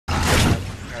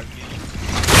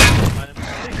I'm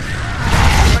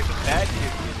getting like a bad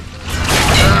kid.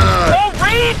 Oh,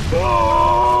 Reed!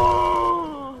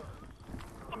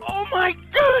 Oh my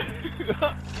god!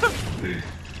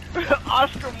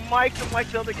 Oscar Mike him like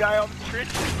the other guy on the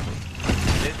trenches.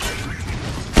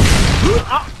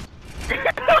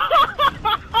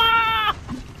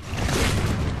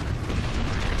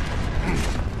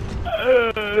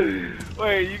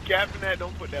 Wait, you capping that?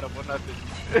 Don't put that up on nothing.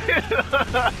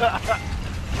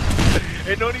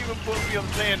 And don't even put me on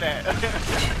saying that.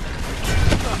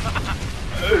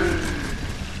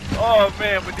 Oh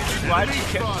man, but did you watch you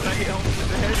catch when I hit home with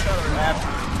the headshot or after?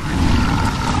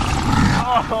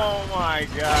 Oh my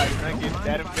god, did I get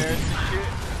that embarrassing shit?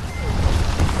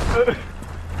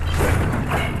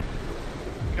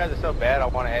 You guys are so bad, I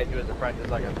want to add you as a friend just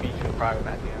like a beat you in private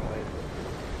at the end later.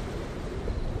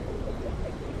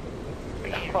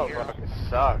 That motherfucker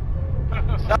suck.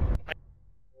 Suck!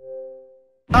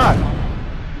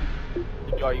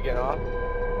 Are you getting off?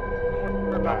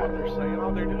 About what they're saying,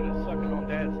 all they're doing is sucking on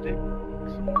dad's dick.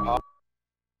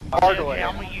 Yeah,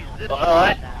 I'm gonna use this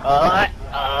Well,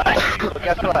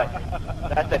 guess what?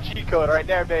 That's the cheat code right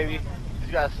there, baby. You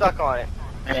just gotta suck on it.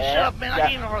 Man, shut up, man. I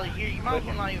can't even hardly hear you. You might as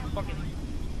well not even fucking...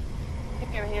 You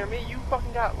can't hear me. You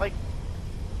fucking got, like...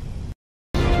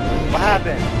 What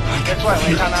happened? Guess what?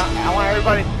 Wait, time out. I want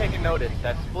everybody to take a notice.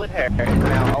 That split hair is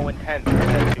now 0-10 for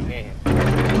that 2 games.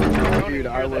 Dude,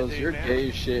 I was your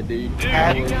gay shit, dude. Dude,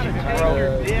 Had you you gotta broke- take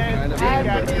your dad's dick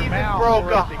out of your mouth. broke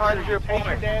bro. 100 Take your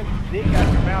points. dad's dick out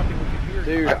of your mouth and we can hear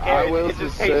Dude, it. I will It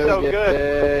just tastes so good.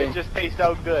 It just tastes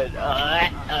so good.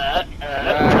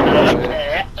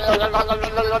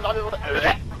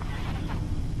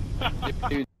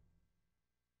 Dude.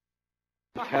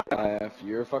 If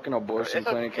you're a fucking abortion It's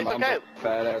clinic, okay. come on,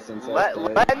 fat ass inside.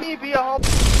 Let me be a home.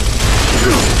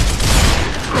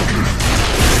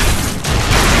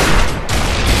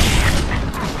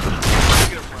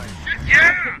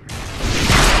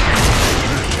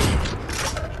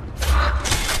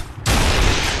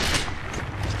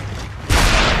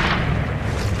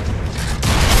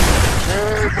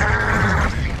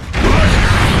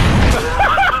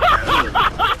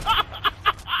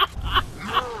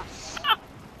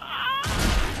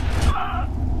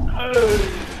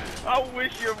 I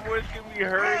wish your voice could be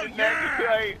heard in that.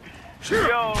 Like,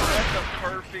 yo, that's the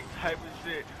perfect type of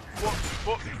shit.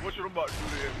 What you about to do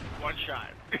to him? One shot.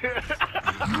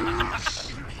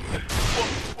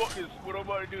 What I'm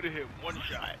about to do to him? One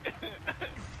shot.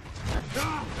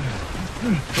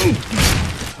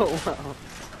 Oh, wow.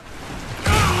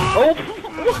 Oh!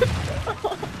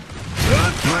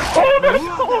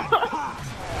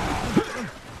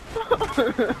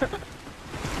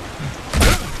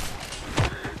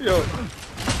 Yo,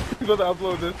 he's about to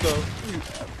upload this though.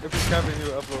 If he's capping,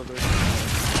 he'll upload this.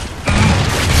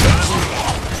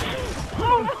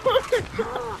 Oh my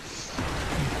god!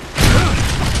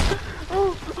 Oh,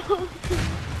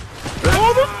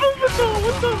 the stupid though!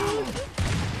 What the hell?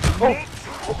 Oh!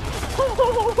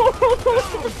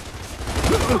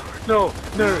 No,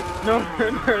 nerd, no,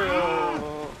 nerd.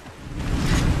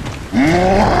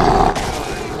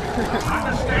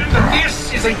 Understand that this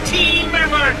is a team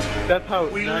effort! That's how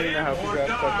We 9 and a half live or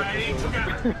grabs die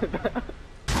together.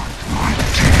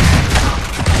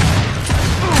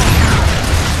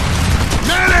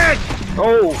 Medic!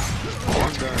 Oh!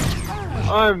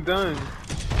 I'm done.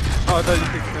 Oh, I thought you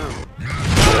picked him.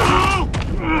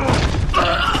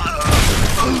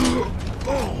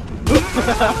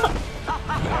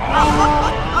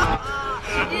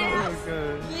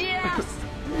 Yes!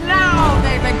 Now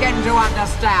they begin to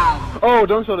understand! Oh,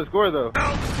 don't show the score though.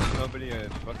 Nobody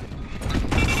is fucking.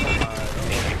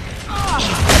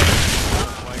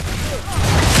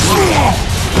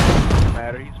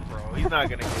 Matter, he's pro. He's not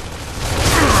gonna get it.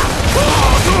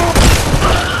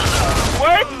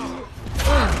 What?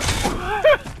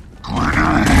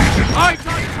 I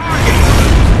got target!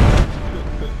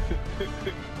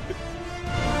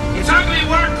 It's ugly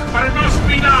work, but it must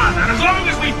be done. And as long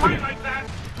as we fight like that...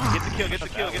 Get the kill, get the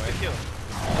kill, get the kill.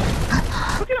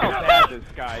 Look at how bad this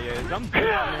guy is. I'm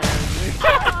dead,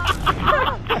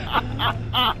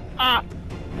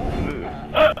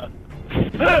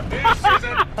 This is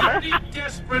a pretty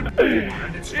desperate war,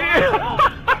 and it's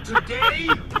not. But today,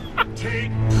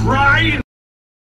 take pride